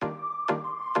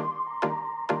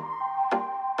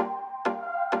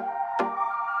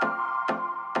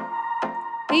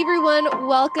Hey everyone,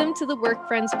 welcome to the Work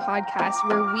Friends podcast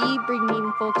where we bring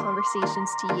meaningful conversations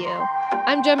to you.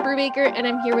 I'm Jen Brubaker and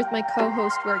I'm here with my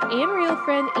co-host work and real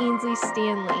friend Ainsley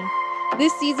Stanley.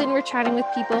 This season we're chatting with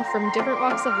people from different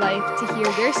walks of life to hear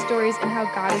their stories and how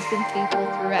God has been faithful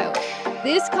throughout.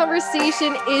 This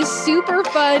conversation is super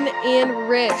fun and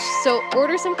rich, so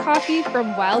order some coffee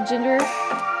from Wild Ginger,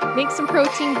 make some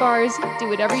protein bars, do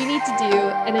whatever you need to do,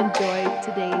 and enjoy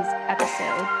today's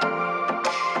episode.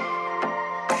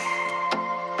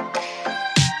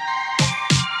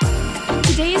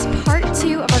 Today is part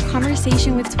 2 of our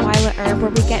conversation with Twyla Erb, where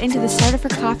we get into the start of her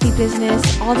coffee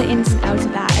business, all the ins and outs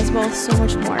of that, as well as so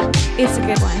much more. It's a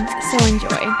good one, so enjoy.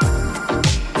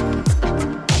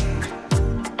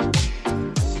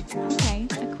 Okay,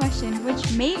 a question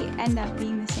which may end up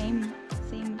being the same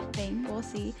thing, we'll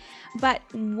see. But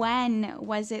when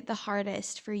was it the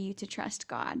hardest for you to trust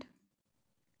God?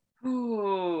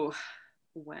 Oh,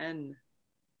 when?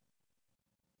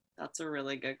 That's a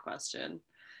really good question.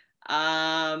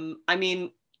 I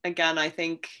mean, again, I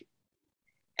think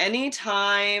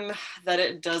anytime that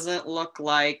it doesn't look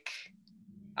like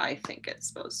I think it's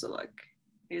supposed to look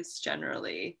is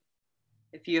generally,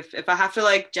 if I have to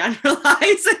like generalize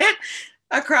it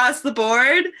across the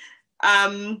board,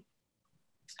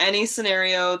 any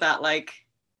scenario that like,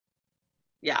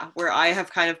 yeah, where I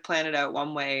have kind of planned it out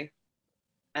one way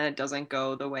and it doesn't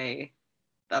go the way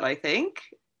that I think,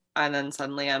 and then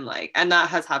suddenly I'm like, and that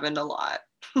has happened a lot.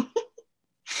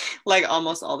 Like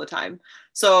almost all the time.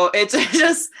 So it's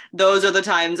just, those are the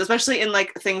times, especially in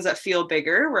like things that feel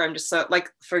bigger, where I'm just so like,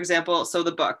 for example, so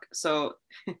the book, so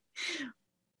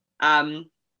kind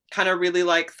of really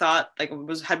like thought like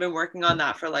had been working on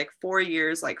that for like 4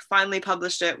 years, like finally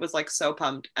published it, was like so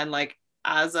pumped, and like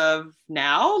as of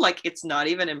now, like it's not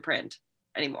even in print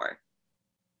anymore.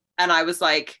 And I was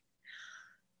like,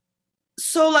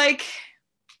 so like,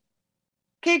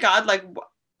 okay, God, like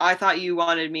I thought you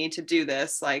wanted me to do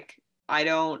this. Like, I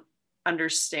don't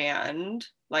understand.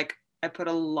 Like, I put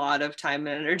a lot of time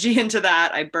and energy into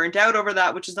that. I burnt out over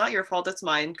that, which is not your fault. It's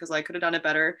mine, because I could have done it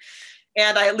better.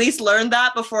 And I at least learned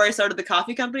that before I started the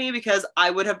coffee company, because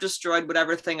I would have destroyed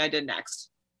whatever thing I did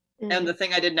next. Mm-hmm. And the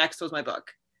thing I did next was my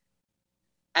book.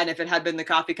 And if it had been the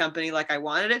coffee company like I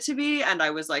wanted it to be, and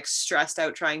I was like stressed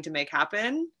out trying to make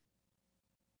happen,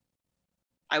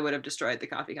 I would have destroyed the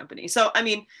coffee company. So, I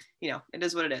mean, you know, it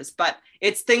is what it is, but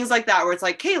it's things like that where it's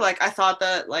like, hey, like I thought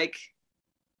that like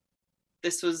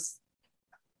this was,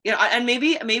 you know, and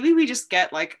maybe we just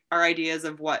get like our ideas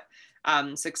of what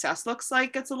success looks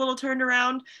like gets a little turned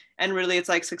around. And really it's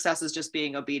like success is just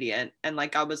being obedient. And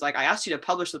like, I was like, I asked you to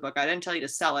publish the book. I didn't tell you to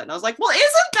sell it. And I was like, well,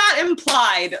 isn't that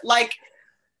implied? Like,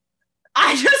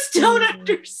 I just don't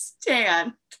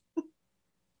understand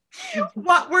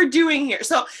what we're doing here.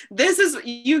 So this is,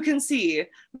 you can see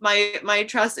my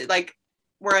trust, like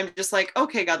where I'm just like,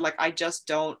 okay, God, like I just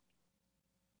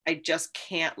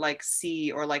can't like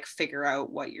see or like figure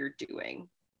out what you're doing.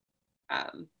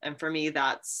 And for me,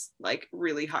 that's like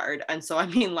really hard. And so, I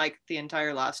mean, like the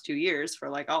entire last 2 years for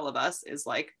like all of us is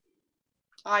like,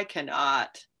 I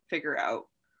cannot figure out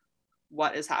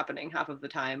what is happening half of the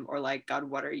time, or like, God,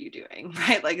 what are you doing?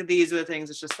 Right? Like these are the things.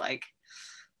 It's just like,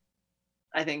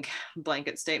 I think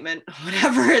blanket statement,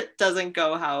 whatever, it doesn't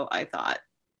go how I thought.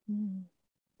 Mm-hmm.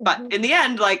 But in the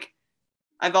end, like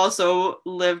I've also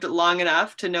lived long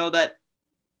enough to know that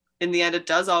in the end, it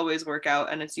does always work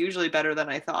out, and it's usually better than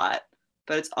I thought,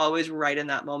 but it's always right in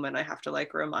that moment. I have to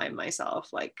like remind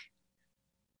myself, like,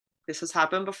 this has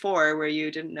happened before where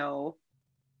you didn't know,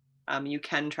 you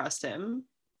can trust him.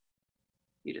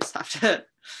 You just have to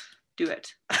do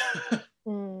it.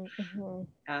 Mm-hmm.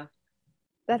 Yeah.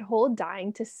 That whole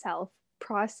dying to self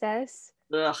process,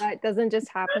 that doesn't just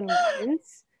happen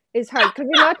once, is hard, because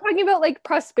we're not talking about like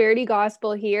prosperity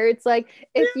gospel here. It's like,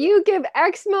 if you give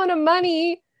X amount of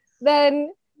money,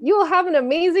 then you'll have an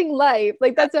amazing life.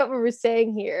 Like that's not what we're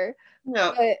saying here.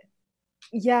 No. But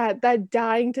yeah, that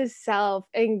dying to self,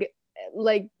 and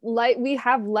like we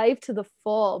have life to the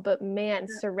full, but man,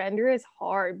 surrender is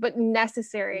hard but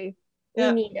necessary. We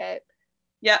need it.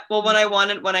 Yeah, well, when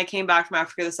I came back from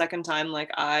Africa the second time, like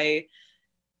I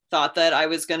thought that I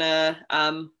was gonna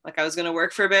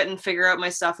work for a bit and figure out my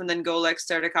stuff and then go like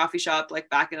start a coffee shop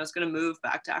like back, and I was gonna move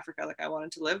back to Africa. Like I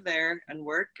wanted to live there and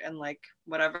work and like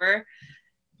whatever.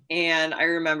 And I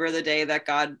remember the day that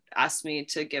God asked me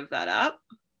to give that up,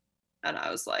 and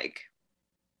I was like,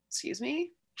 excuse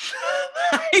me?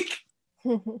 Like,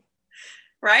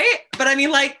 right? But I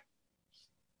mean, like,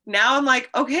 now I'm like,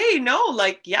 okay, no,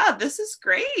 like, yeah, this is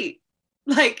great.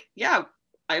 Like, yeah,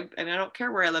 I don't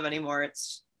care where I live anymore.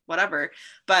 It's whatever.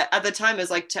 But at the time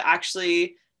is like to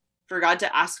actually for God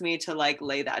to ask me to like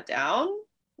lay that down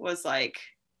was like,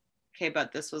 okay,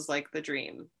 but this was like the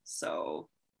dream. So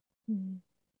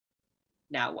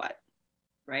now what?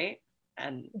 Right?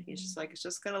 And he's just like, it's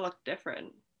just gonna look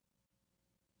different.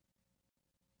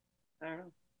 I don't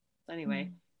know.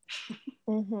 Anyway.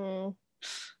 So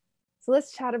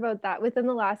let's chat about that. Within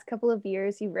the last couple of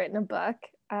years, you've written a book,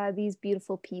 These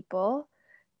Beautiful People,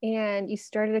 and you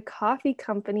started a coffee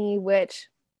company, which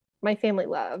my family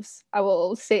loves. I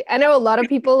will say, I know a lot of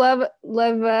people love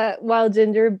Wild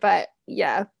Ginger, but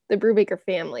yeah, the Brubaker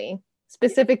family,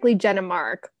 specifically Jen and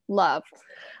Mark, love.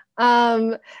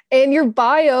 And your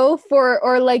bio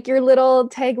or like your little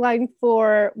tagline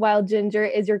for Wild Ginger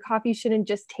is your coffee shouldn't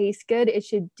just taste good, it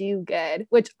should do good,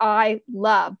 which I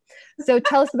love. So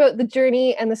tell us about the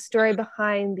journey and the story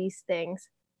behind these things.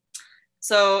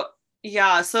 So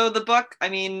yeah, so the book, I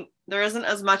mean, there isn't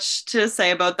as much to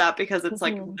say about that because it's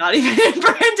like not even in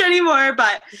print anymore,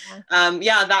 but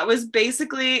yeah, that was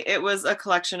basically, it was a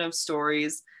collection of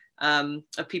stories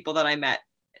of people that I met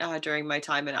during my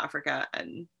time in Africa,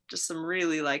 and just some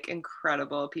really like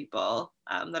incredible people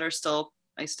that are still,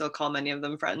 I still call many of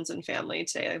them friends and family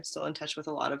today. I'm still in touch with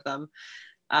a lot of them.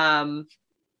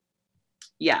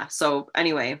 Yeah, so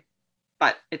anyway,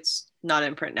 but it's not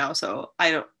in print now, so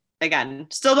I don't, again,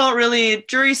 still don't really,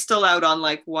 jury's still out on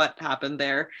like what happened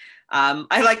there.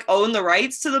 I like own the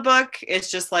rights to the book. It's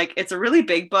just like, it's a really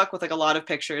big book with like a lot of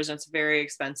pictures, and it's very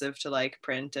expensive to like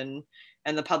print, and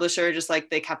the publisher just like,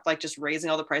 they kept like just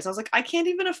raising all the price. I was like, I can't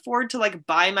even afford to like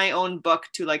buy my own book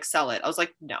to like sell it. I was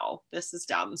like, no, this is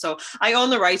dumb. So I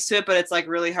own the rights to it, but it's like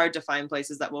really hard to find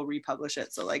places that will republish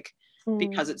it. So like,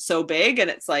 because it's so big and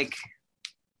it's like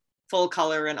full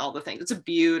color and all the things, it's a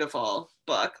beautiful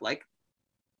book. Like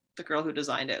the girl who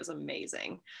designed it is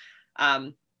amazing.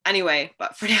 Anyway,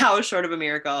 but for now, short of a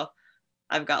miracle,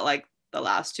 I've got like the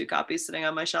last 2 copies sitting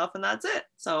on my shelf, and that's it.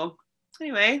 So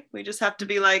anyway, we just have to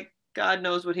be like, God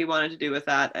knows what he wanted to do with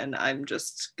that, and I'm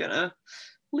just gonna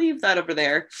leave that over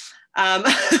there.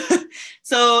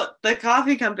 So the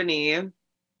coffee company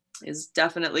is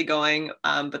definitely going,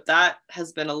 but that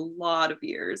has been a lot of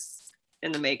years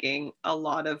in the making, a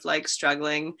lot of like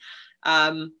struggling.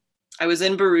 I was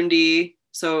in Burundi.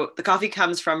 So the coffee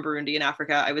comes from Burundi in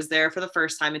Africa. I was there for the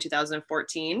first time in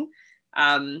 2014.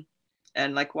 And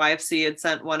like YFC had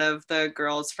sent one of the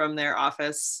girls from their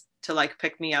office to like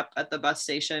pick me up at the bus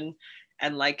station.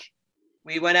 And like,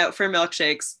 we went out for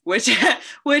milkshakes, which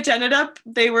ended up,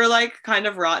 they were like kind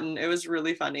of rotten. It was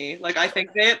really funny. Like, I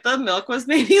think the milk was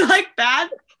maybe like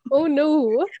bad. Oh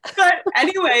no. But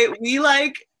anyway, we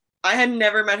like, I had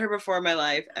never met her before in my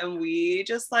life, and we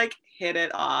just like hit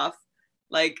it off.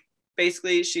 Like,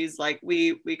 basically, she's like,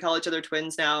 we call each other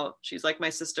twins now. She's like my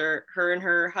sister. Her and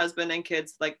her husband and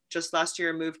kids like just last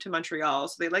year moved to Montreal,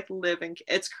 so they like live in,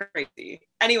 it's crazy.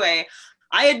 Anyway,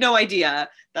 I had no idea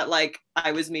that like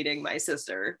I was meeting my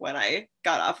sister when I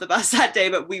got off the bus that day,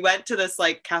 but we went to this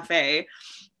like cafe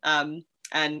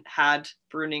and had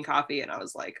Burundian coffee, and I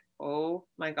was like, oh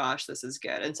my gosh, this is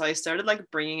good. And so I started like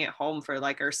bringing it home for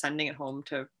like, or sending it home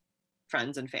to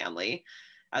friends and family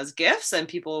as gifts, and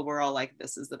people were all like,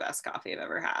 this is the best coffee I've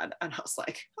ever had. And I was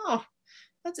like, oh,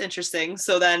 that's interesting.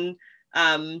 So then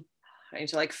I need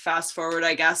to like fast forward,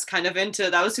 I guess, kind of into,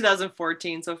 that was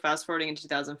 2014, so fast forwarding into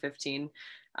 2015,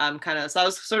 kind of, so I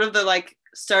was sort of the like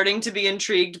starting to be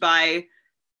intrigued by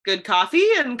good coffee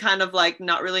and kind of like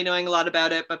not really knowing a lot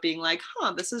about it, but being like,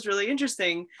 this is really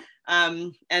interesting.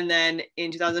 And then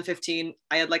in 2015,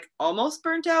 I had like almost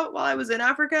burnt out while I was in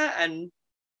Africa, and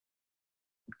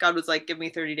God was like, give me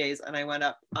 30 days. And I went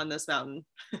up on this mountain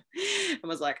and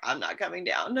was like, I'm not coming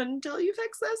down until you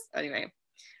fix this. Anyway,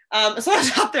 so I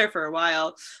was up there for a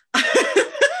while.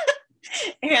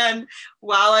 And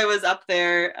while I was up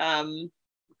there,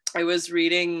 I was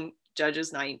reading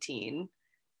Judges 19.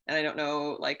 And I don't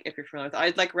know, like, if you're familiar with it.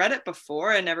 I'd like read it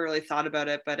before and never really thought about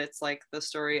it, but it's like the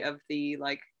story of the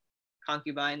like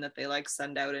concubine that they like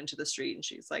send out into the street, and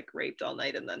she's like raped all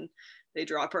night, and then they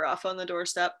drop her off on the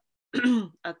doorstep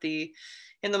in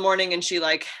the morning, and she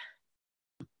like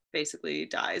basically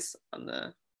dies on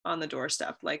the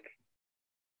doorstep, like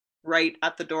right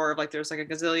at the door of like, there's like a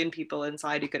gazillion people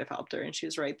inside who could have helped her, and she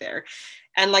was right there.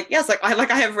 And like, yes, like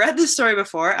I have read this story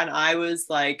before, and I was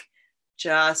like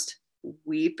just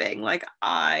weeping. Like,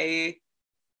 I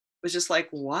was just like,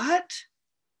 what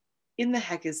in the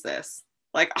heck is this?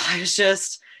 Like, I was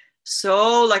just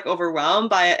so like overwhelmed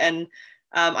by it. And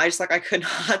I just like, I could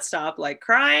not stop like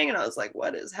crying. And I was like,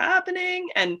 what is happening?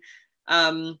 And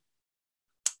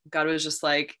God was just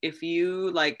like, if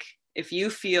you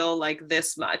feel like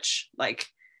this much, like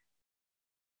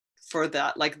for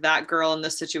that, like that girl in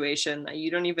this situation that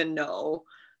you don't even know.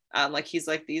 Like he's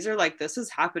like, these are like, this is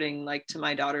happening like to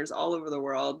my daughters all over the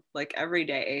world, like every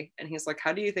day. And he's like,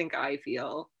 how do you think I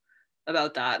feel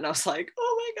about that? And I was like,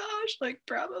 oh my gosh, like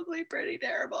probably pretty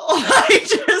terrible. I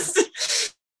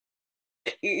just,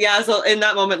 yeah. So in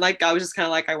that moment, like I was just kind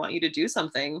of like, I want you to do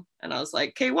something. And I was like,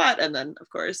 okay, what? And then of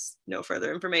course, no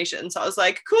further information. So I was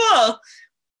like, cool.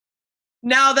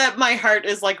 Now that my heart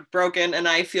is like broken and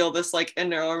I feel this like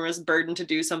enormous burden to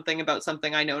do something about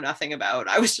something I know nothing about,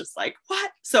 I was just like,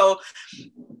 what? So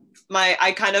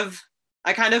I kind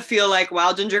of feel like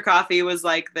Wild Ginger Coffee was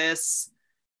like this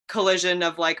collision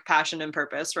of like passion and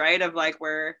purpose, right? Of like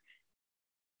where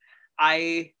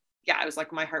I was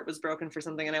like, my heart was broken for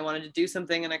something and I wanted to do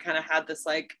something. And I kind of had this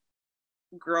like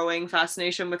growing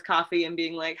fascination with coffee and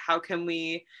being like, how can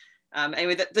we,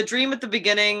 anyway, the dream at the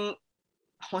beginning,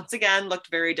 once again, looked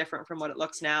very different from what it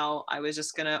looks now. I was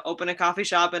just going to open a coffee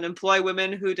shop and employ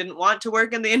women who didn't want to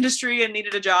work in the industry and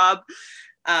needed a job.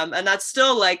 And that's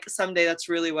still like someday that's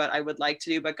really what I would like to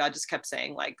do. But God just kept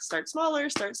saying like, start smaller,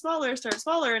 start smaller, start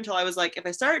smaller, until I was like, if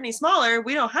I start any smaller,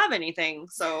 we don't have anything.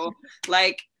 So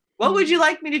like, what would you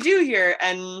like me to do here?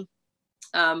 And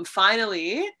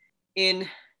finally in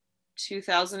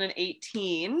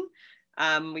 2018,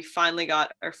 we finally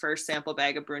got our first sample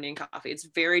bag of Burundian coffee. It's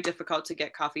very difficult to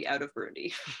get coffee out of Burundi,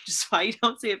 which is why you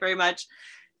don't see it very much.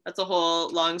 That's a whole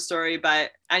long story. But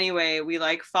anyway, we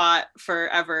like fought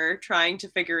forever trying to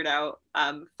figure it out.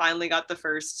 Finally got the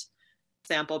first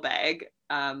sample bag.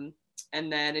 And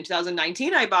then in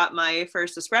 2019, I bought my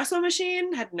first espresso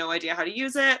machine, had no idea how to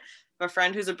use it. A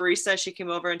friend who's a barista, she came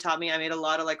over and taught me. I made a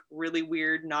lot of like really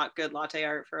weird, not good latte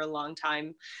art for a long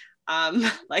time.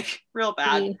 Like real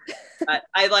bad. But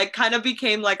I like kind of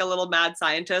became like a little mad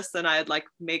scientist, and I'd like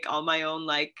make all my own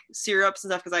like syrups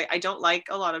and stuff, because I don't like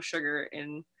a lot of sugar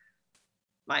in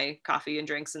my coffee and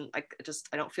drinks, and like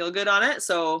I don't feel good on it.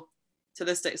 So to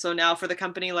this day, so now for the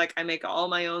company, like I make all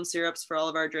my own syrups for all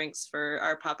of our drinks, for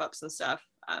our pop-ups and stuff,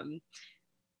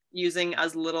 using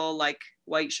as little like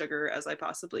white sugar as I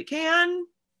possibly can,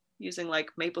 using like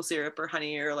maple syrup or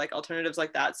honey or like alternatives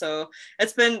like that. So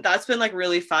that's been like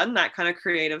really fun, that kind of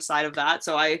creative side of that.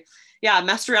 So I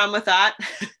messed around with that.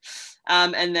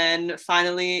 And then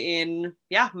finally in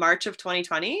March of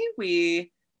 2020,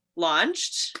 we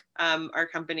launched our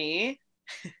company.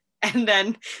 And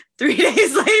then 3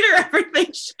 days later,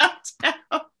 everything shut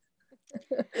down.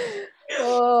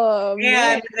 Oh,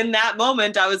 man. And in that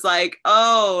moment, I was like,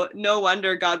 oh, no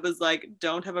wonder God was like,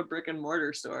 don't have a brick and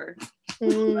mortar store.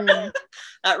 That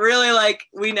really like,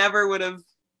 we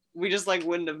just like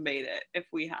wouldn't have made it if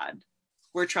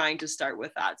we're trying to start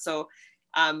with that. So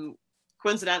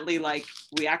coincidentally, like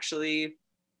we actually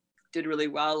did really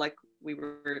well. Like we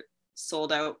were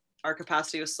sold out, our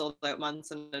capacity was sold out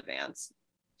months in advance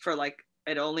for like,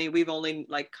 we've only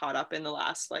like caught up in the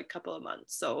last like couple of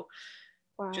months. So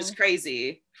Wow. Just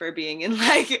crazy for being in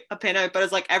like a pandemic, but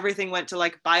it's like everything went to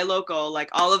like buy local, like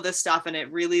all of this stuff. And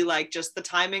it really like just the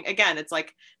timing, again, it's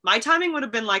like my timing would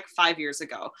have been like 5 years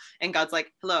ago, and God's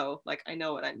like, hello, like I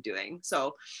know what I'm doing.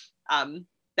 So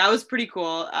that was pretty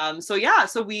cool. So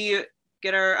we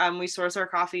get we source our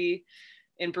coffee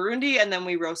in Burundi, and then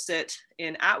we roast it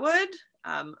in Atwood.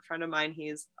 A friend of mine,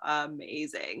 he's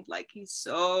amazing. Like he's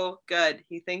so good.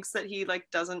 He thinks that he like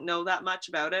doesn't know that much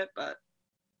about it, but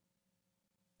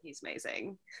he's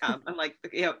amazing. I'm like,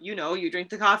 you drink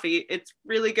the coffee, it's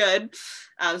really good.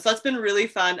 So that's been really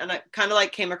fun. And I kind of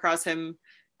like came across him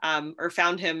or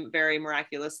found him very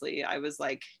miraculously. I was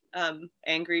like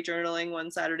angry journaling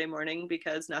one Saturday morning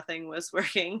because nothing was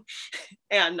working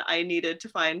and I needed to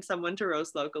find someone to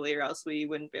roast locally, or else we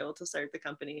wouldn't be able to start the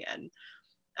company. And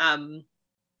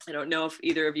I don't know if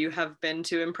either of you have been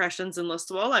to Impressions in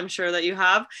Listowel. I'm sure that you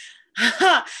have.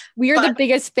 We are the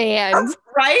biggest fans.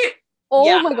 Right?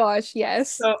 Oh my gosh,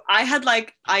 yes. So I had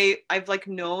like I've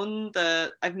known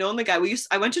the guy.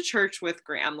 I went to church with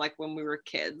Graham like when we were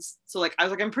kids. So like I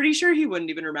was like, I'm pretty sure he wouldn't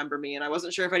even remember me, and I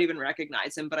wasn't sure if I'd even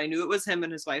recognize him, but I knew it was him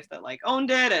and his wife that like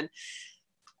owned it.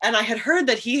 And I had heard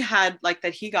that he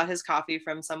got his coffee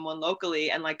from someone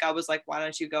locally, and like I was like, why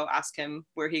don't you go ask him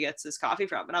where he gets his coffee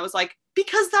from? And I was like,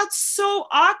 because that's so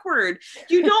awkward.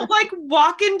 You don't like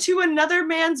walk into another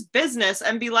man's business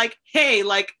and be like, hey,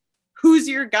 like, who's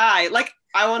your guy? Like,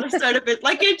 I want to start a bit,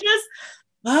 like it just,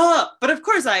 but of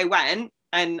course I went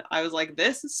and I was like,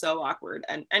 this is so awkward.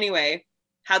 And anyway,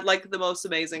 had like the most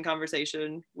amazing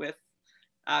conversation with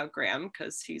Graham,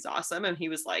 because he's awesome. And he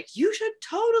was like, you should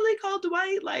totally call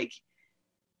Dwight. Like,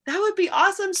 that would be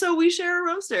awesome. So we share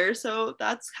a roaster. So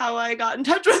that's how I got in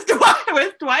touch with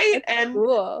Dwight, and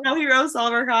cool. now he roasts all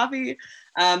of our coffee.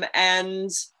 And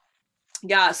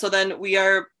yeah, so then we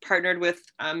are partnered with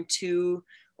two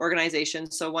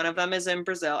organizations. So one of them is in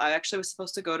Brazil. I actually was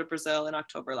supposed to go to Brazil in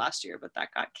October last year, but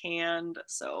that got canned.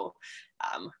 So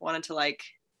wanted to like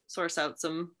source out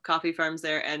some coffee farms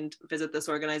there and visit this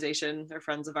organization. They're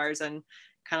friends of ours, and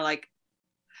kind of like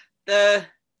the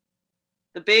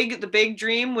big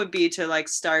dream would be to like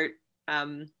start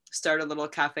a little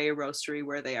cafe roastery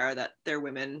where they are, that their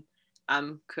women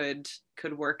could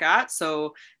work at.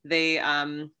 So they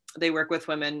work with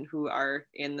women who are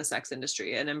in the sex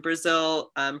industry, and in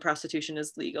Brazil prostitution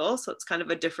is legal, so it's kind of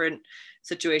a different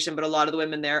situation, but a lot of the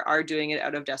women there are doing it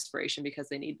out of desperation because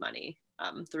they need money.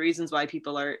 The reasons why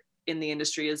people are in the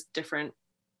industry is different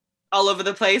all over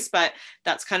the place, but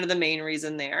that's kind of the main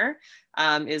reason there,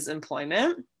 is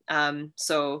employment.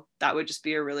 So that would just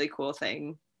be a really cool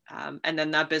thing. And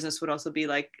then that business would also be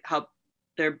like help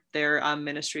their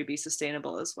ministry be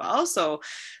sustainable as well. So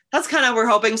that's kind of, we're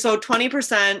hoping. So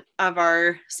 20% of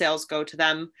our sales go to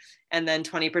them, and then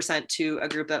 20% to a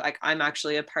group that like I'm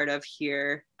actually a part of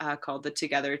here, called the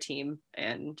Together Team.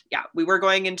 And yeah, we were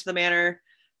going into the Manor.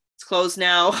 It's closed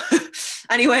now.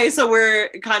 Anyway, so we're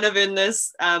kind of in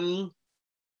this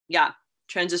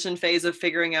transition phase of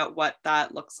figuring out what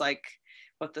that looks like,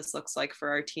 what this looks like for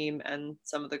our team and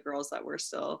some of the girls that we're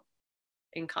still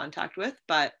in contact with.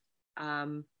 But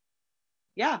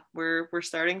we're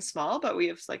starting small, but we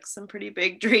have like some pretty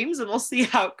big dreams, and we'll see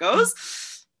how it goes.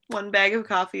 One bag of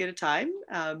coffee at a time.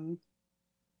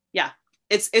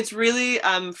 It's really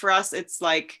for us, it's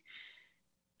like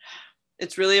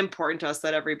it's really important to us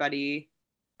that everybody,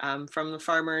 from the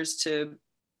farmers to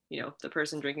the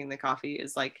person drinking the coffee,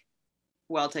 is like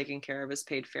well taken care of, is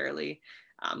paid fairly.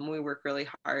 We work really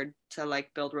hard to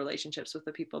like build relationships with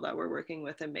the people that we're working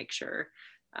with and make sure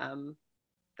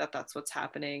that that's what's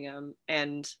happening.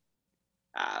 If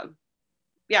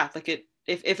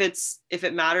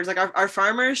it matters, like our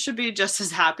farmers should be just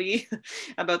as happy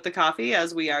about the coffee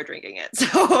as we are drinking it.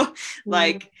 So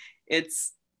like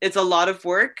it's a lot of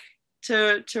work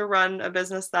to run a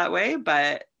business that way,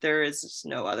 but there is just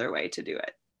no other way to do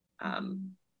it.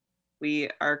 We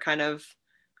are kind of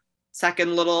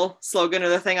second little slogan, or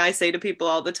the thing I say to people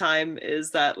all the time, is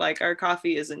that like our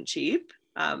coffee isn't cheap,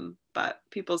 but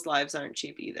people's lives aren't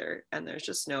cheap either, and there's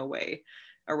just no way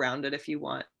around it if you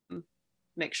want to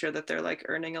make sure that they're like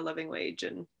earning a living wage,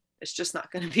 and it's just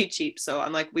not going to be cheap. So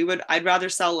I'm like, I'd rather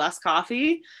sell less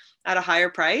coffee at a higher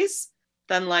price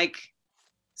than like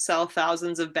sell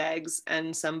thousands of bags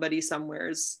and somebody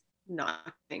somewhere's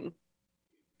not being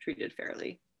treated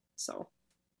fairly. So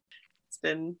it's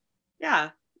been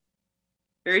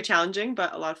very challenging,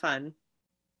 but a lot of fun.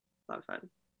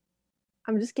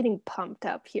 I'm just getting pumped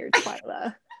up here,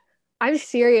 Twyla. I'm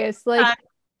serious. Like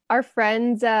our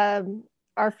friends,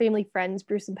 our family friends,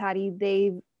 Bruce and Patty,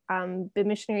 they've been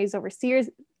missionaries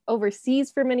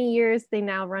overseas for many years. They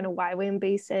now run a YWAM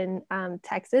base in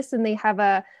Texas, and they have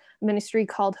a ministry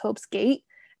called Hope's Gate.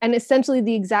 And essentially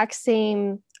the exact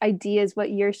same idea as what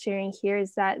you're sharing here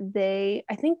is that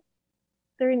I think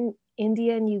they're in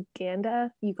India and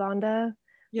Uganda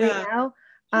right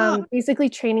now, basically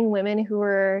training women who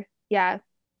are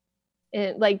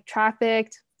like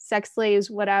trafficked, sex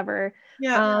slaves, whatever,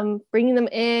 bringing them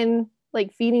in,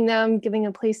 like feeding them, giving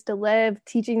them a place to live,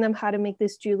 teaching them how to make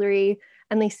this jewelry,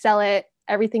 and they sell it.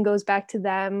 Everything goes back to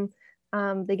them.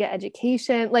 They get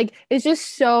education. Like, it's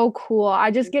just so cool.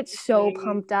 I just get so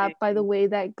pumped up by the way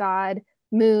that God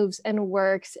moves and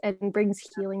works and brings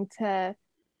healing to,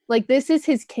 like, this is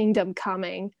his kingdom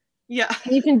coming. Yeah.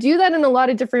 And you can do that in a lot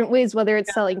of different ways, whether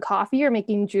it's selling coffee or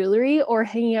making jewelry or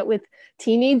hanging out with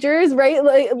teenagers, right?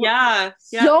 Like,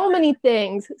 so many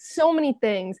things.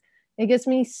 It gets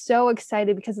me so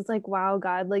excited because it's like, wow,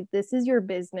 God, like, this is your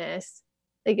business.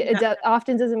 Like, it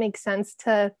often doesn't make sense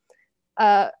to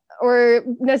or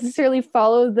necessarily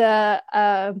follow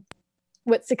the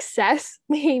what success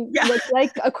may look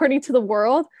like according to the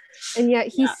world, and yet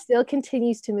he still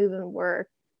continues to move and work.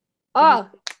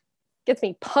 Gets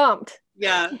me pumped.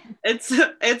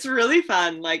 It's really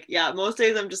fun. Like, most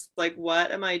days I'm just like,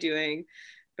 what am I doing?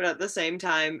 But at the same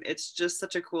time, it's just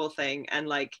such a cool thing. And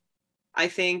like, I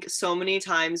think so many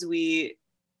times we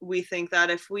think that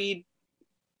if we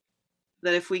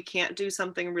can't do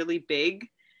something really big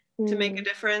to make a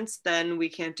difference, then we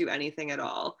can't do anything at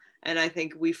all. And I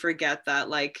think we forget that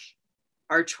like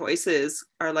our choices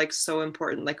are like so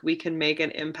important. Like, we can make an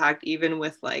impact even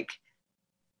with like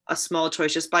a small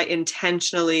choice, just by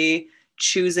intentionally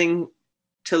choosing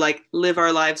to like live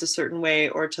our lives a certain way,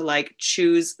 or to like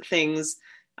choose things,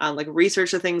 like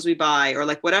research the things we buy, or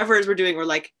like whatever it is we're doing, or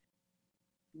like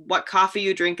what coffee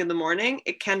you drink in the morning.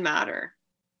 It can matter.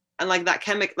 And like that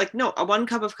chemical, like, no, a 1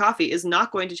 cup of coffee is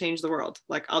not going to change the world.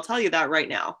 Like, I'll tell you that right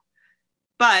now.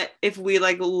 But if we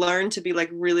like learn to be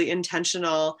like really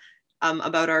intentional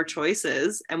about our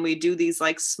choices, and we do these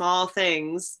like small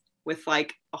things with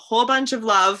like a whole bunch of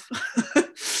love,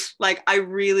 like I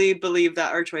really believe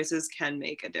that our choices can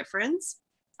make a difference,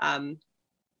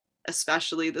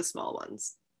 especially the small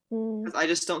ones. Because I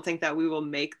just don't think that we will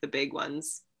make the big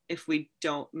ones if we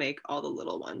don't make all the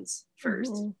little ones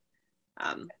first.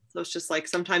 So it's just like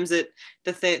sometimes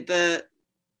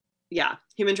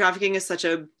human trafficking is such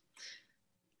a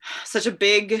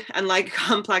big and like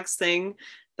complex thing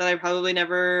that I probably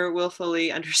never will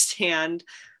fully understand.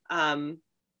 And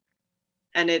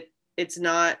it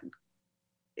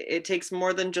takes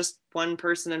more than just one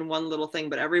person and one little thing,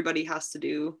 but everybody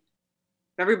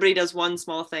does one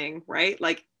small thing, right?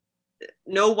 Like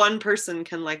no one person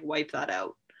can like wipe that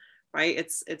out, right?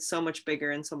 It's so much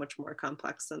bigger and so much more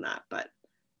complex than that. But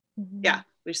yeah,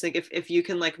 we just think if you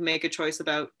can like make a choice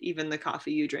about even the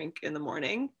coffee you drink in the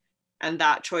morning, and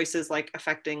that choice is like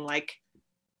affecting like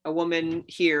a woman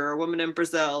here or a woman in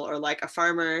Brazil or like a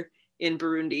farmer in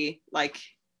Burundi, like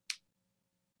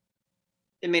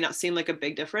it may not seem like a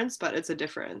big difference, but it's a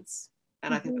difference.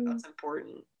 And I think that's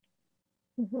important.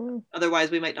 Otherwise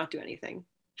we might not do anything.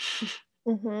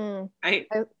 Right?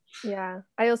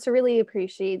 I also really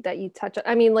appreciate that you touch on,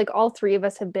 I mean, like all three of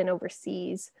us have been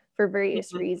overseas for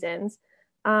various reasons.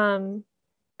 But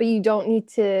you don't need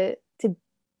to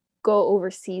go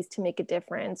overseas to make a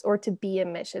difference or to be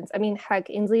in missions. I mean,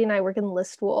 heck, Ainsley and I work in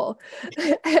Listowel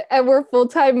and we're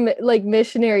full-time like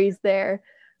missionaries there.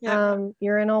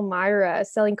 You're in Elmira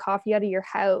selling coffee out of your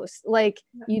house. Like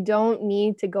you don't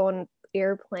need to go on an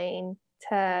airplane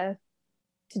to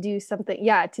do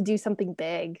something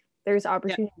big. There's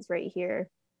opportunities right here.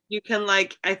 You can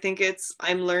like, I think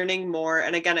I'm learning more.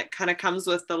 And again, it kind of comes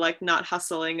with the like not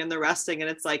hustling and the resting. And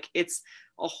it's like, it's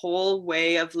a whole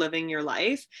way of living your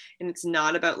life. And it's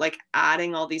not about like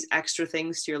adding all these extra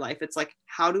things to your life. It's like,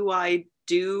 how do I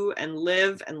do and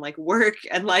live and like work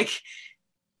and like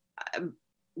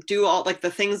do all like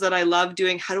the things that I love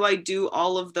doing? How do I do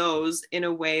all of those in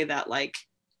a way that like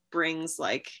brings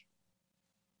like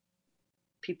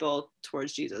people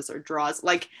towards Jesus or draws,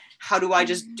 like how do I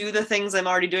just do the things I'm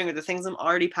already doing or the things I'm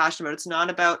already passionate about? It's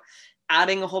not about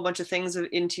adding a whole bunch of things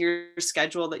into your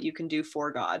schedule that you can do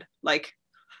for God. Like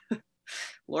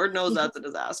Lord knows that's a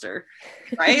disaster,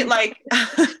 right? Like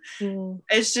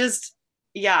it's just,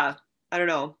 I don't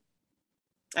know.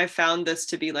 I found this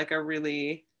to be like a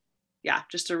really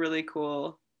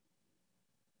cool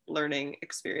learning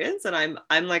experience. And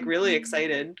I'm like really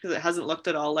excited because it hasn't looked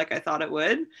at all like I thought it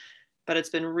would, but it's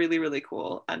been really, really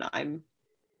cool. And I'm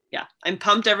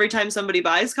pumped every time somebody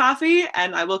buys coffee,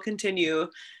 and I will continue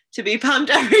to be pumped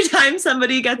every time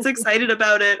somebody gets excited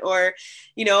about it, or,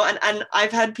 you know, and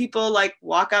I've had people like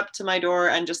walk up to my door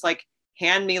and just like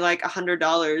hand me like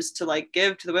 $100 to like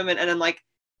give to the women. And I'm like,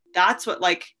 that's what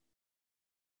like,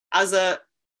 as a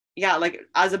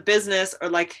business, or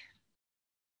like,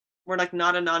 we're like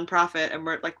not a nonprofit, and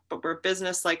but we're a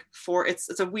business like for,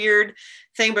 it's a weird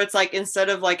thing, but it's like, instead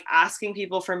of like asking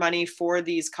people for money for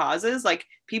these causes, like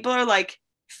people are like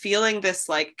feeling this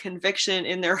like conviction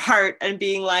in their heart and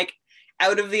being like,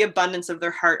 out of the abundance of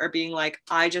their heart, are being like,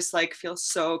 I just like feel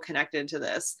so connected to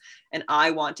this and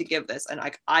I want to give this. And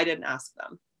like, I didn't ask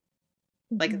them.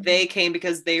 Like they came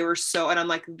because they were so, and I'm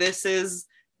like, this is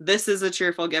a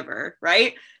cheerful giver,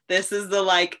 right? This is the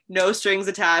like no strings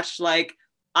attached, like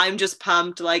I'm just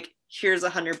pumped, like here's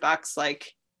 $100,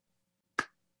 like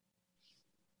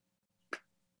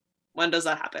when does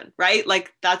that happen, right?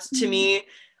 Like that's, to me,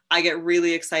 I get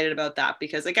really excited about that,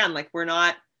 because again, like we're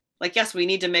not like, yes, we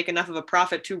need to make enough of a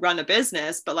profit to run a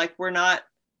business, but like we're not,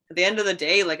 at the end of the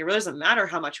day, like it really doesn't matter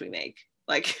how much we make.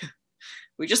 Like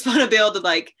we just want to be able to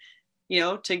like, you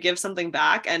know, to give something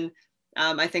back. And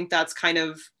I think that's kind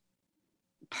of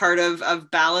part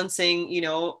of balancing, you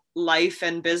know, life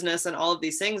and business and all of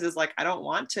these things, is like, I don't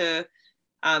want to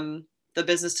the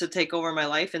business to take over my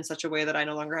life in such a way that I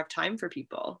no longer have time for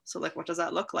people. So like, what does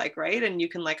that look like, right? And you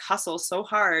can like hustle so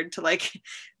hard to like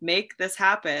make this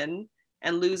happen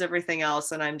and lose everything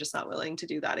else. And I'm just not willing to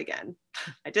do that again.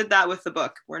 I did that with the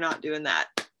book. We're not doing that.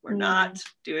 We're not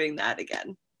doing that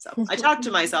again. So I talked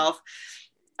to myself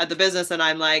at the business, and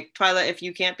I'm like, Twyla, if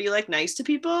you can't be like nice to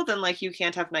people, then like you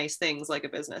can't have nice things like a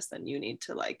business. Then you need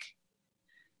to like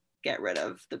get rid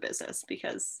of the business,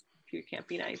 because if you can't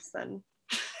be nice, then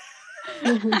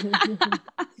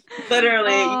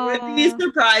Literally, you would be Oh.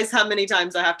 surprised how many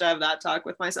times I have to have that talk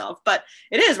with myself. But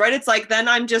it is, right? It's like then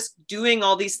I'm just doing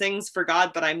all these things for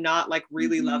God, but I'm not like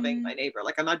really loving Mhm. my neighbor.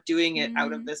 Like I'm not doing it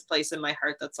out of Mm. this place in my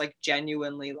heart that's like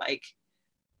genuinely like,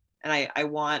 and I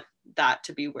want that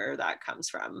to be where that comes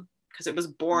from, because it was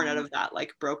born out Wow. of that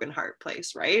like broken heart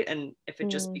place, right? And if it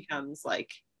just Mm. becomes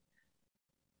like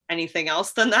anything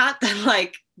else than that, then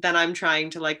like then I'm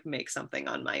trying to like make something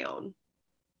on my own.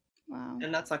 Wow.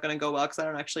 And that's not going to go well because I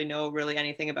don't actually know really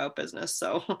anything about business.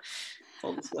 So,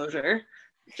 full disclosure,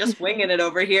 just winging it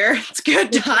over here. It's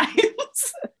good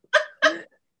times.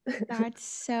 That's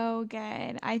so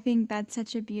good. I think that's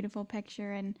such a beautiful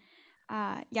picture and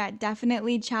yeah,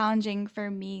 definitely challenging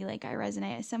for me. Like I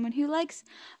resonate as someone who likes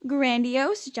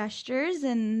grandiose gestures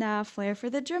and flair for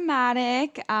the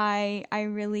dramatic. I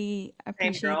really Same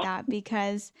appreciate girl. that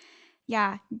because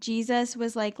yeah, Jesus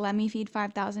was like, let me feed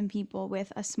 5,000 people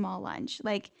with a small lunch.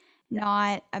 Like, Yeah.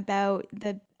 not about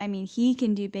I mean, he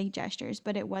can do big gestures,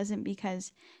 but it wasn't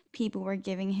because people were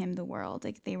giving him the world.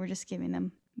 Like, they were just giving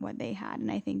them what they had.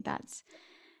 And I think that's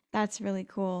really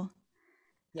cool.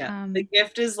 Yeah. The Um,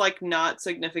 gift is like not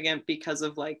significant because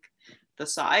of like the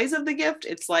size of the gift.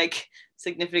 It's like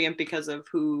significant because of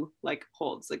who like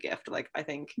holds the gift. Like I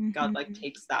think God like mhm.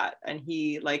 takes that and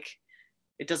he like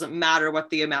it doesn't matter what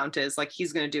the amount is, like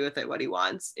he's going to do with it what he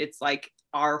wants. It's like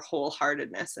our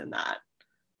wholeheartedness in that.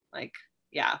 Like,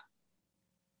 yeah,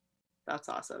 that's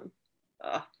awesome.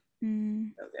 Oh,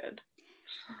 Mm. so good.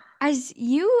 As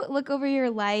you look over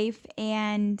your life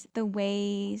and the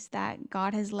ways that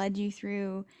God has led you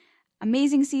through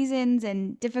amazing seasons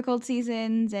and difficult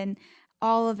seasons and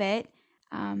all of it.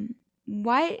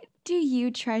 What do you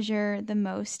treasure the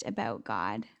most about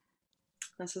God?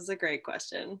 This is a great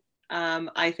question.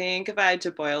 I think if I had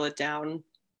to boil it down,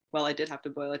 well, I did have to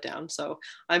boil it down, so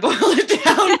I boiled it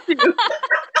down to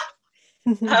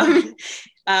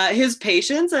um, his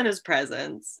patience and his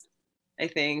presence. I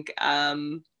think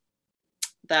that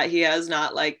he has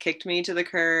not like kicked me to the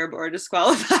curb or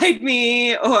disqualified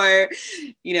me or,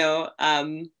 you know,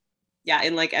 yeah,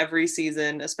 in like every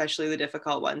season, especially the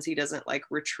difficult ones, he doesn't like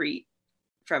retreat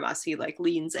from us. He like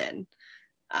leans in.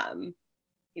 Um,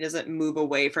 he doesn't move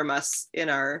away from us in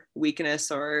our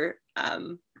weakness or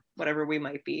whatever we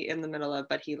might be in the middle of,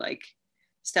 but he like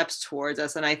steps towards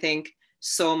us. And I think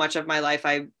so much of my life,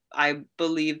 I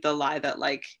believe the lie that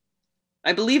like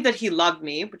I believe that he loved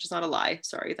me, which is not a lie.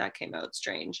 Sorry, that came out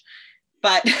strange.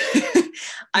 But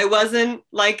I wasn't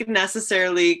like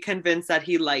necessarily convinced that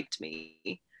he liked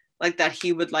me, like that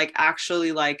he would like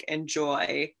actually like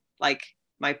enjoy like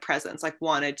my presence, like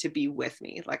wanted to be with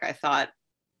me. Like I thought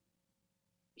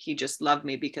he just loved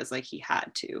me because like he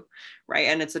had to, right?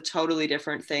 And it's a totally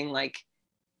different thing. Like,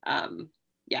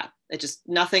 yeah, it just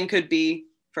nothing could be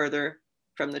further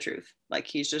from the truth. Like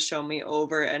he's just shown me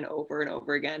over and over and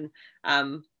over again,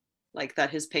 like that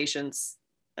his patience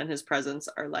and his presence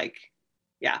are like,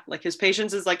 yeah, like his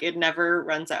patience is like it never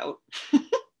runs out.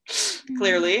 Mm.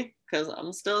 Clearly, because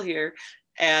I'm still here,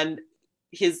 and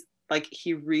his like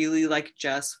he really like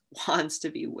just wants to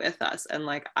be with us, and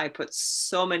like I put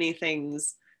so many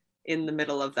things in the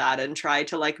middle of that and try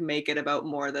to like make it about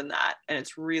more than that, and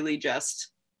it's really just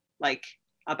like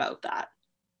about that.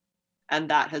 And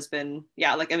that has been,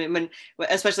 yeah, like I mean when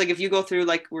especially like if you go through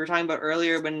like we were talking about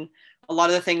earlier, when a lot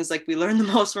of the things like we learn the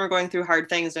most when we're going through hard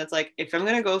things, and it's like if I'm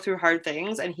going to go through hard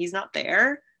things and he's not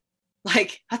there,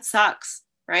 like that sucks,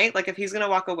 right? Like if he's going to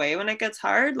walk away when it gets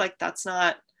hard, like that's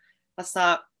not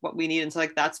what we need. And so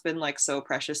like that's been like so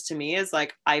precious to me, is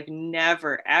like I've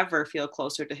never ever feel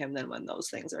closer to him than when those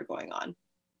things are going on.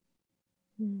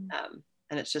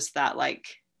 And it's just that like,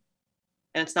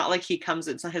 and it's not like he comes,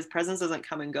 it's not, his presence doesn't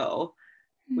come and go.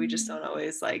 We just Mm. don't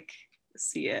always like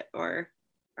see it or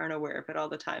aren't aware of it all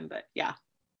the time. But yeah,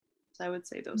 so I would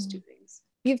say those two things.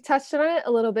 You've touched on it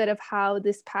a little bit of how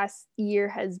this past year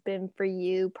has been for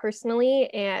you personally,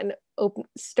 and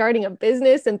starting a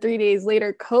business, and 3 days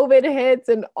later COVID hits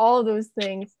and all those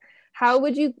things. How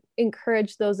would you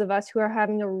encourage those of us who are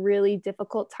having a really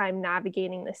difficult time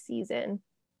navigating this season?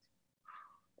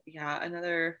 Yeah,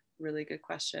 another really good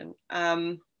question.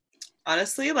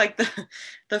 Honestly, like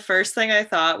the first thing I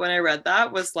thought when I read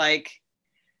that was like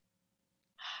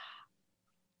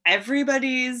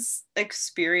everybody's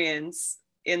experience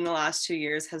in the last 2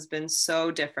 years has been so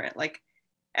different. Like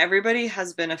everybody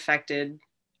has been affected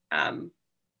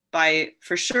by,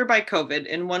 for sure, by COVID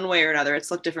in one way or another.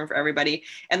 It's looked different for everybody.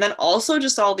 And then also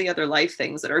just all the other life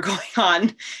things that are going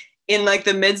on in like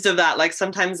the midst of that. Like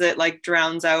sometimes it like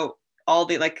drowns out all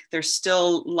the like there's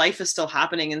still life is still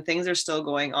happening and things are still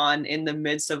going on in the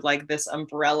midst of like this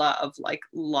umbrella of like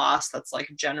loss that's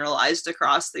like generalized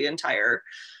across the entire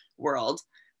world.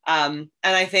 And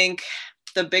I think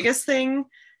the biggest thing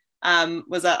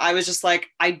was that I was just like,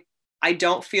 I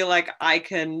don't feel like I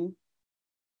can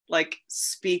like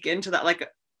speak into that. Like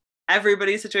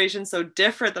everybody's situation is so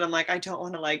different that I'm like, I don't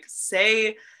want to like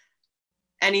say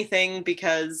anything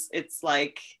because it's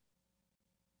like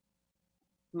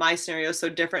my scenario is so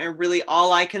different. And really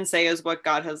all I can say is what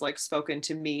God has like spoken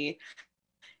to me.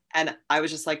 And I was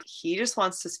just like, he just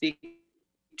wants to speak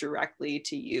directly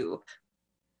to you.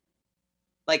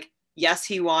 Like, yes,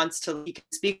 he can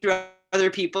speak to other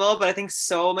people, but I think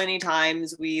so many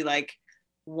times we like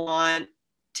want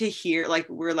to hear, like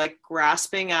we're like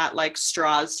grasping at like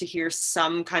straws to hear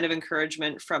some kind of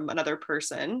encouragement from another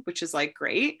person, which is like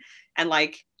great. And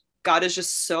like God is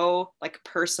just so like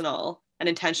personal and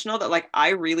intentional that like I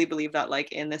really believe that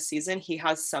like in this season he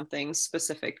has something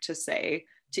specific to say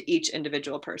to each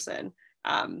individual person.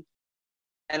 And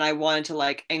I wanted to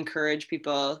like encourage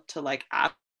people to like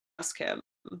ask him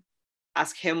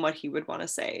what he would want to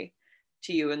say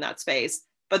to you in that space.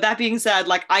 But that being said,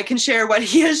 like I can share what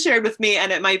he has shared with me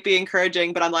and it might be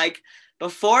encouraging, but I'm like,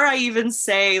 before I even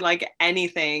say like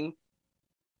anything,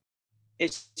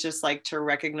 it's just like to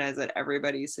recognize that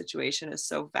everybody's situation is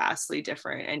so vastly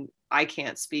different and I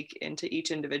can't speak into each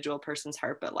individual person's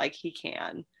heart, but like he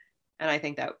can. And I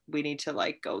think that we need to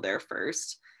like go there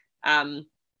first. I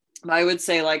would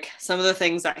say like some of the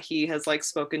things that he has like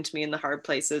spoken to me in the hard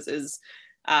places is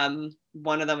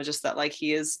one of them is just that like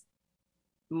he is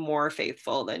more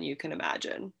faithful than you can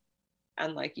imagine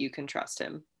and like you can trust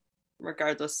him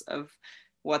regardless of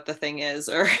what the thing is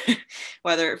or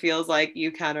whether it feels like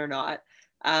you can or not.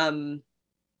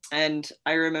 And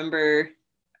I remember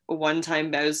one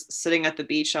time I was sitting at the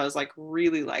beach, I was like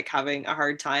really like having a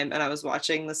hard time and I was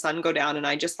watching the sun go down and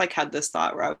I just like had this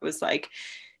thought where I was like,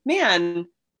 man,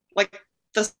 like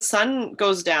the sun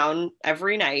goes down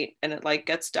every night and it like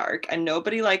gets dark and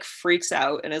nobody like freaks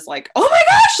out and is like, oh my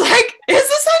gosh, like is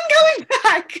the sun coming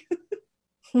back?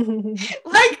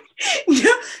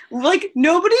 like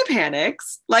nobody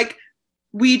panics. Like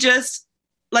we just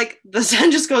like the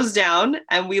sun just goes down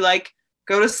and we like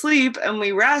go to sleep and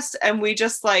we rest and we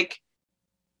just like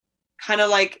kind of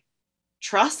like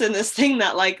trust in this thing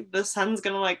that like the sun's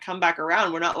gonna like come back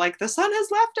around. We're not like the sun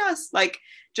has left us like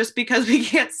just because we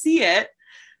can't see it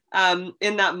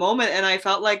in that moment. And I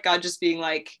felt like God just being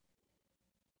like,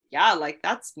 yeah, like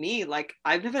that's me. Like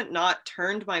I've not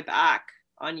turned my back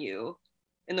on you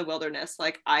in the wilderness.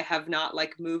 Like I have not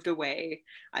like moved away.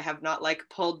 I have not like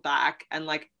pulled back and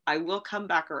like I will come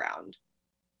back around.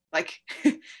 Like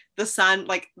the sun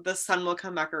will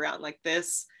come back around. Like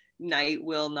this night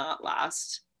will not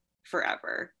last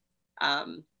forever.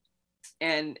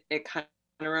 And it kind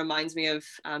of reminds me of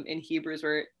in Hebrews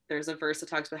where there's a verse that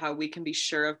talks about how we can be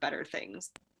sure of better things.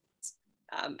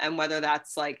 And whether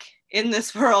that's like in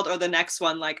this world or the next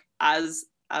one, like as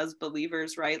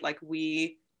believers, right? Like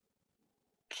we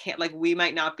can't, like we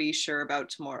might not be sure about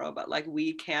tomorrow, but like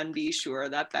we can be sure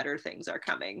that better things are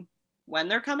coming. When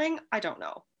they're coming, I don't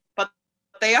know, but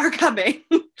they are coming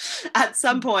at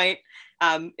some point.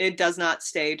 It does not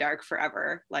stay dark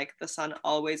forever. Like the sun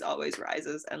always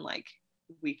rises, and like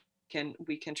we can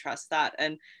trust that.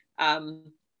 And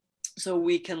so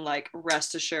we can like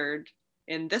rest assured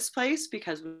in this place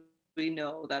because we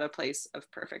know that a place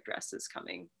of perfect rest is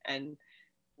coming, and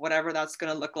whatever that's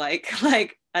going to look like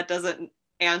that doesn't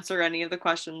answer any of the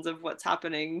questions of what's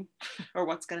happening or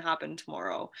what's going to happen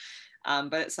tomorrow.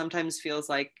 But it sometimes feels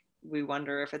like we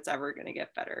wonder if it's ever going to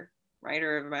get better, right?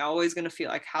 Or am I always going to feel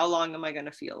like, how long am I going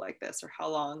to feel like this? Or how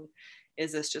long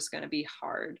is this just going to be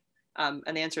hard? And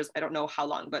the answer is, I don't know how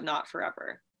long, but not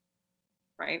forever,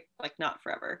 right? Like not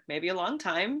forever, maybe a long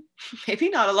time, maybe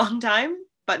not a long time,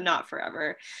 but not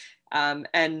forever.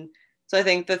 And so I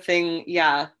think the thing,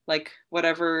 yeah, like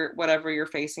whatever you're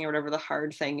facing or whatever the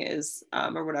hard thing is,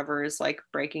 or whatever is like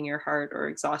breaking your heart or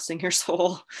exhausting your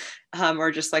soul,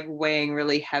 or just like weighing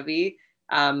really heavy,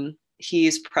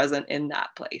 he's present in that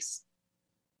place,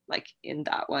 like in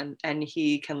that one. And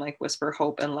he can like whisper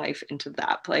hope and life into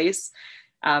that place.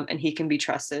 And he can be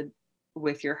trusted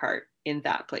with your heart in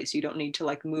that place. You don't need to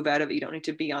like move out of it. You don't need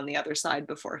to be on the other side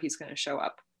before he's going to show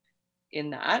up in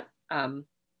that.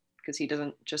 Because he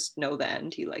doesn't just know the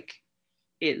end, he like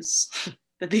is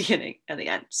the beginning and the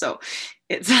end. So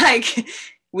it's like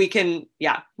we can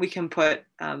put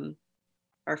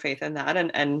our faith in that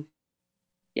and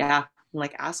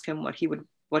like ask him what he would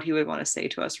want to say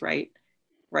to us right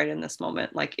in this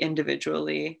moment, like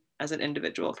individually as an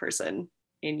individual person.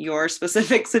 in your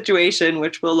specific situation,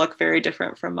 which will look very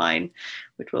different from mine,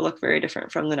 which will look very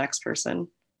different from the next person.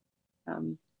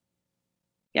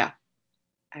 Yeah,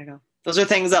 I don't know. Those are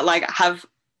things that like have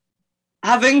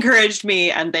encouraged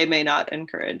me, and they may not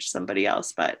encourage somebody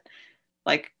else, but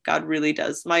like God really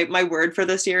does. My word for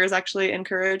this year is actually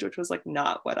encourage, which was like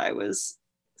not what I was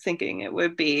thinking it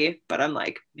would be, but I'm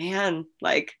like, man,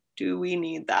 like, do we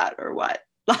need that or what?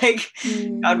 Like,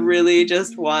 God really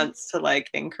just wants to like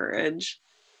encourage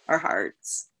our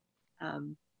hearts.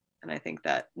 And I think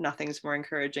that nothing's more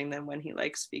encouraging than when he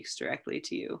like speaks directly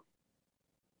to you,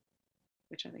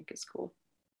 which I think is cool.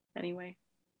 Anyway,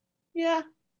 yeah.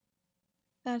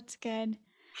 That's good.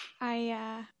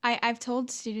 I've told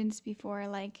students before,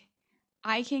 like,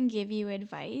 I can give you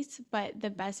advice, but the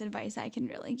best advice I can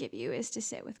really give you is to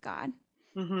sit with God.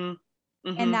 Mm-hmm.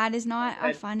 Mm-hmm. And that is not a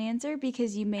Good. fun answer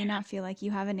because you may not feel like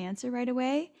you have an answer right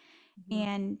away. Mm-hmm.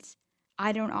 And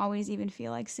I don't always even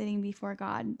feel like sitting before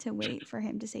God to wait for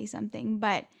him to say something.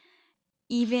 But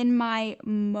even my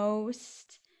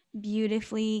most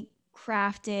beautifully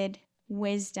crafted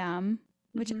wisdom,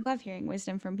 which I love hearing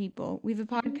wisdom from people. We have a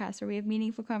podcast where we have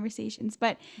meaningful conversations,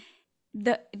 but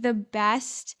the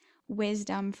best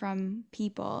wisdom from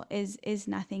people is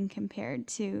nothing compared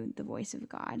to the voice of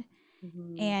God.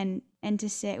 Mm-hmm. And to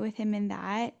sit with him in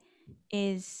that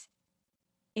is,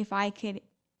 if I could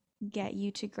get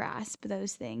you to grasp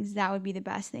those things, that would be the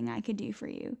best thing I could do for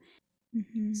you.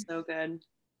 Mm-hmm. So good.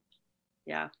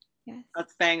 Yeah. Yes.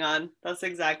 That's bang on. That's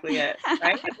exactly it.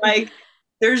 Right? Like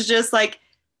there's just like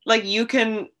you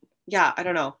can, yeah, I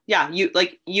don't know. Yeah,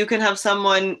 you can have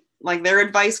someone like their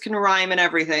advice can rhyme and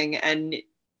everything, and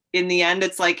in the end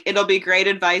it's like it'll be great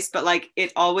advice, but like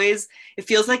it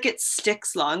feels like it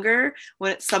sticks longer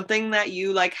when it's something that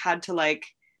you like had to like,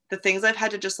 the things I've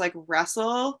had to just like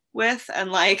wrestle with and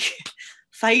like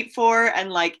fight for and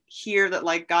like hear that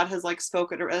like God has like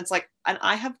spoken, and it's like, and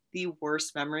I have the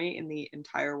worst memory in the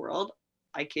entire world,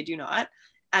 I kid you not,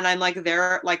 and I'm like,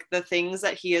 there like the things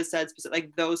that he has said specific,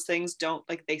 like those things don't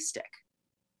like, they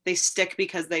stick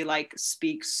because they like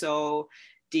speak so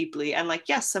deeply, and like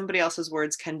yes, somebody else's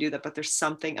words can do that, but there's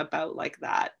something about like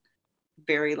that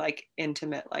very like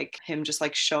intimate, like him just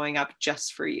like showing up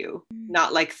just for you,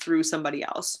 not like through somebody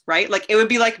else, right? Like it would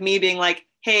be like me being like,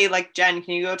 hey, like Jen,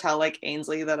 can you go tell like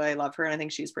Ainsley that I love her and I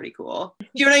think she's pretty cool? Do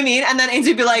you know what I mean? And then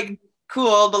Ainsley would be like,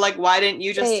 cool, but like why didn't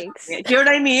you just Thanks. do you know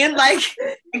what I mean? Like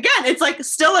again, it's like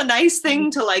still a nice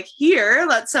thing to like hear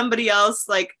that somebody else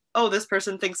like, oh, this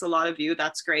person thinks a lot of you,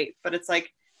 that's great, but it's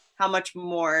like, how much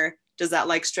more does that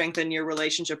like strengthen your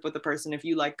relationship with the person if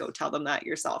you like go tell them that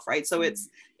yourself, right? So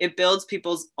it builds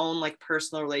people's own like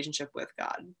personal relationship with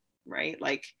God, right?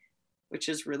 Like, which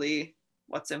is really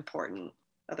what's important.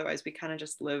 Otherwise we kind of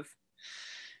just live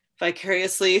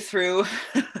vicariously through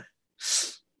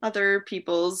other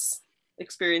people's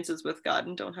experiences with God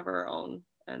and don't have our own,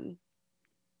 and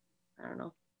I don't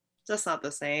know, it's just not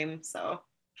the same. So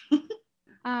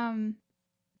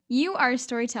You are a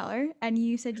storyteller, and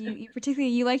you said you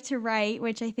particularly you like to write,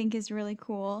 which I think is really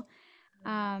cool.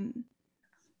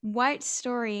 What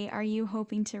story are you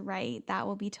hoping to write that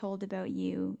will be told about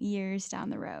you years down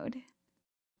the road?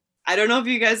 I don't know if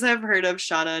you guys have heard of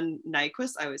Shauna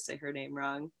Nyquist. I always say her name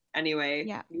wrong. Anyway,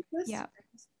 Yeah. Nyquist? Yeah.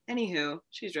 Anywho,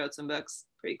 she's wrote some books.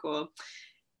 Pretty cool.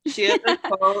 She has a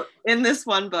quote in this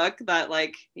one book that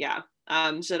like, yeah,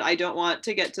 said, I don't want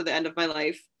to get to the end of my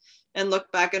life and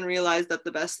look back and realize that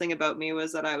the best thing about me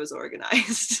was that I was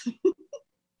organized.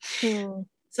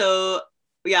 So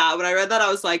yeah, when I read that, I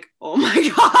was like, oh my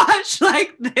gosh,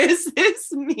 like this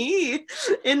is me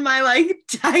in my like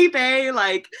type A,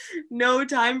 like no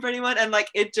time for anyone. And like,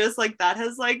 it just like, that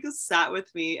has like sat with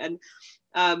me. And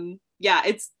yeah,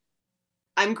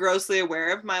 I'm grossly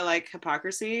aware of my like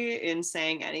hypocrisy in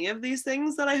saying any of these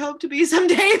things that I hope to be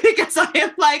someday, because I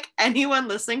am like, anyone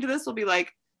listening to this will be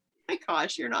like, my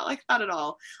gosh, you're not like that at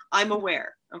all. I'm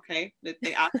aware, okay, that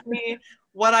they asked me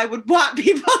what I would want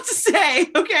people to say,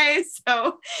 okay?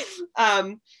 So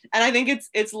and I think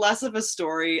it's less of a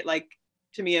story like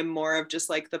to me and more of just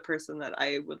like the person that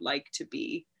I would like to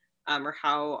be, or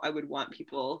how I would want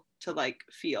people to like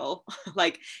feel.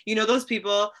 Like, you know, those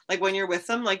people like when you're with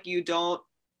them, like you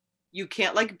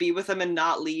can't like be with them and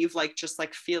not leave like just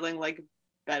like feeling like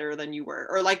better than you were,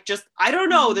 or like just, I don't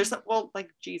know, there's well like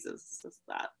Jesus is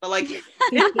that, but like in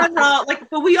general, like,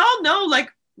 but we all know like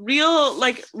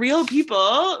real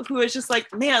people who is just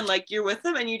like, man, like you're with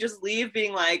them and you just leave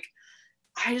being like,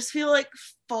 I just feel like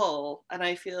full and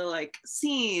I feel like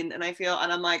seen and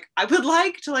and I'm like, I would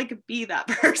like to like be that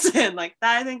person like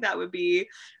that. I think that would be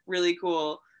really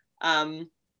cool.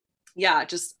 Yeah,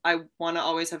 just I want to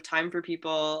always have time for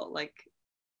people, like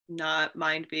not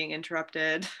mind being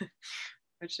interrupted,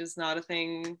 which is not a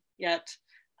thing yet.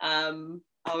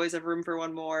 Always have room for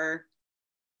one more,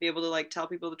 be able to like tell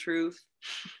people the truth,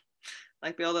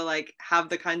 like be able to like have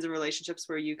the kinds of relationships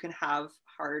where you can have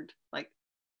hard like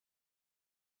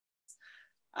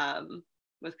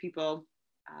with people.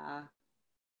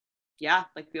 Yeah,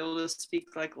 like be able to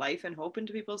speak like life and hope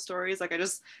into people's stories. Like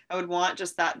I would want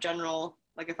just that general,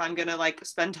 like if I'm gonna like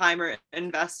spend time or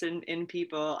invest in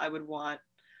people, I would want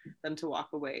them to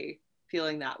walk away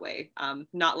feeling that way.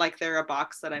 Not like they're a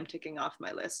box that I'm ticking off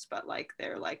my list, but like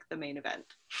they're like the main event,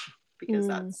 because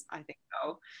that's, I think,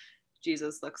 how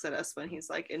Jesus looks at us when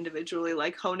he's like individually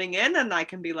like honing in, and I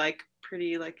can be like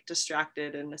pretty like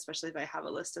distracted, and especially if I have a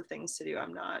list of things to do,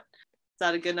 I'm not. Is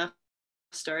that a good enough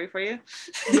story for you?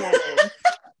 Yeah, it is.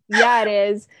 Yeah, it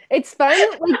is. It's fun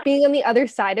like being on the other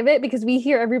side of it, because we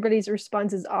hear everybody's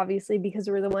responses, obviously, because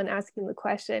we're the one asking the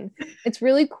question. It's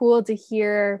really cool to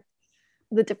hear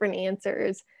the different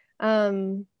answers.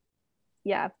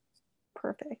 Yeah,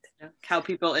 perfect. Yeah. How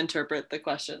people interpret the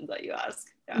questions that you ask.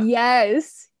 Yeah.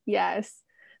 Yes.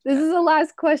 This is the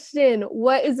last question.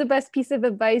 What is the best piece of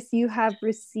advice you have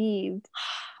received?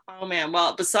 Oh man,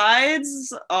 well,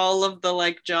 besides all of the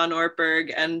like John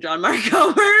Ortberg and John Mark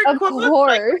Comer Of quotes,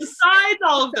 course. like, besides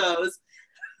all of those,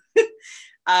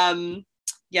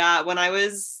 yeah, when I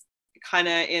was kind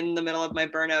of in the middle of my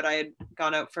burnout, I had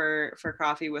gone out for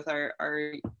coffee with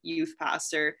our youth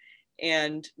pastor,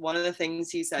 and one of the things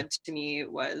he said to me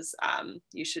was,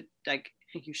 he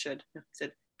said,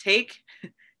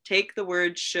 take the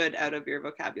word should out of your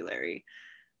vocabulary.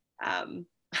 I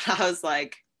was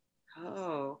like,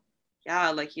 oh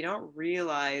yeah, like you don't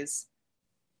realize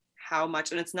how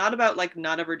much, and it's not about like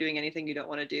not ever doing anything you don't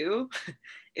want to do.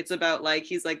 It's about like,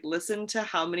 he's like, listen to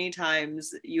how many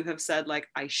times you have said like,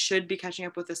 I should be catching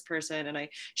up with this person, and I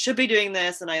should be doing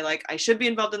this, and I should be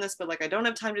involved in this, but like I don't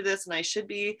have time to do this, and I should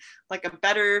be like a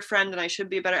better friend, and I should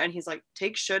be a better, and he's like,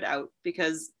 take should out,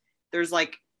 because there's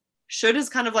like, should is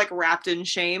kind of like wrapped in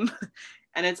shame.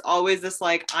 And it's always this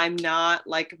like, I'm not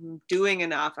like doing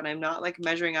enough, and I'm not like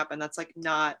measuring up, and that's like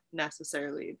not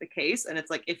necessarily the case. And it's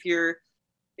like, if you're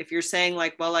saying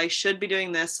like, well, I should be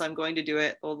doing this, so I'm going to do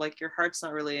it, well, like your heart's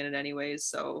not really in it anyways,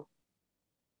 so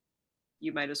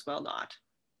you might as well not,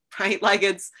 right? Like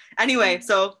it's, anyway,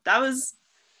 so that was,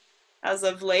 as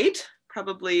of late,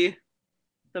 probably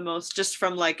the most, just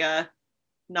from like a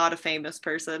not a famous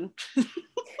person.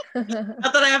 Not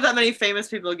that I have that many famous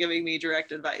people giving me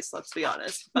direct advice, let's be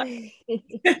honest, but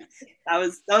that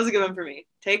was a good one for me.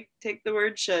 Take the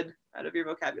word should out of your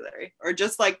vocabulary, or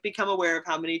just like become aware of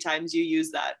how many times you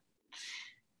use that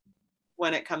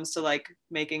when it comes to like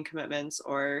making commitments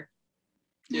or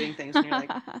doing things, and you're like,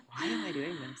 why am I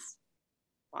doing this?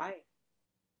 Why?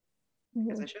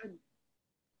 Because I should,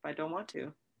 if I don't want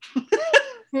to.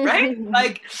 Right?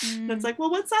 Like it's like, well,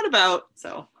 what's that about?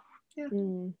 So yeah.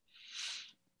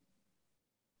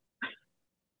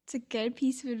 It's a good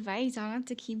piece of advice. I'll have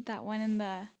to keep that one in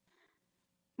the,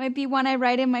 might be one I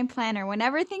write in my planner.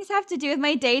 Whenever things have to do with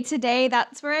my day to day,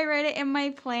 that's where I write it in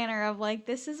my planner of like,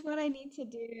 this is what I need to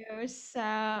do.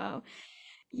 So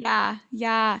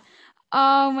yeah.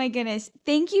 Oh my goodness.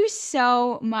 Thank you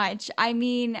so much. I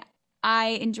mean, I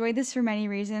enjoyed this for many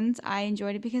reasons. I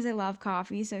enjoyed it because I love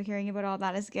coffee, so hearing about all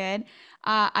that is good.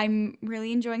 I'm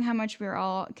really enjoying how much we're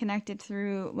all connected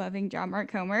through loving John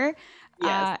Mark Comer.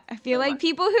 Yes, I feel like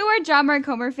people who are John Mark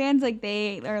Comer fans, like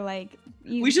they are like,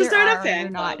 we should start a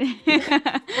fan club.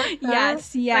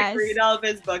 Yes. Like read all of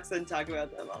his books and talk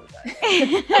about them all the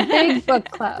time. A big book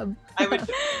club. I would.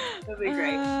 That'd be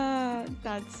great.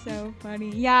 That's so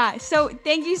funny. Yeah. So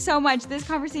thank you so much. This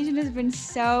conversation has been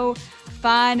so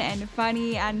fun and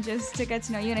funny, and just to get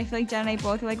to know you. And I feel like Jen and I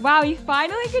both are like, wow, we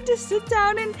finally get to sit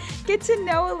down and get to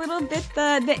know a little bit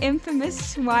the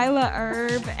infamous Twyla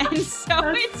Herb. And so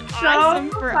it's awesome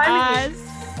for us.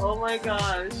 Oh my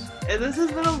gosh. And this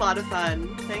has been a lot of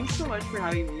fun. Thanks so much for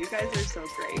having me. You guys are so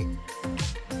great.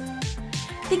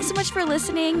 Thanks so much for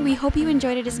listening. We hope you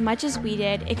enjoyed it as much as we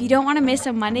did. If you don't want to miss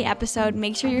a Monday episode,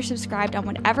 make sure you're subscribed on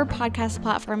whatever podcast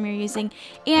platform you're using.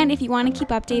 And if you want to keep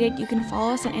updated, you can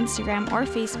follow us on Instagram or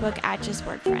Facebook at Just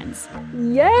Work Friends.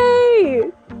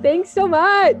 Yay! Thanks so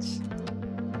much.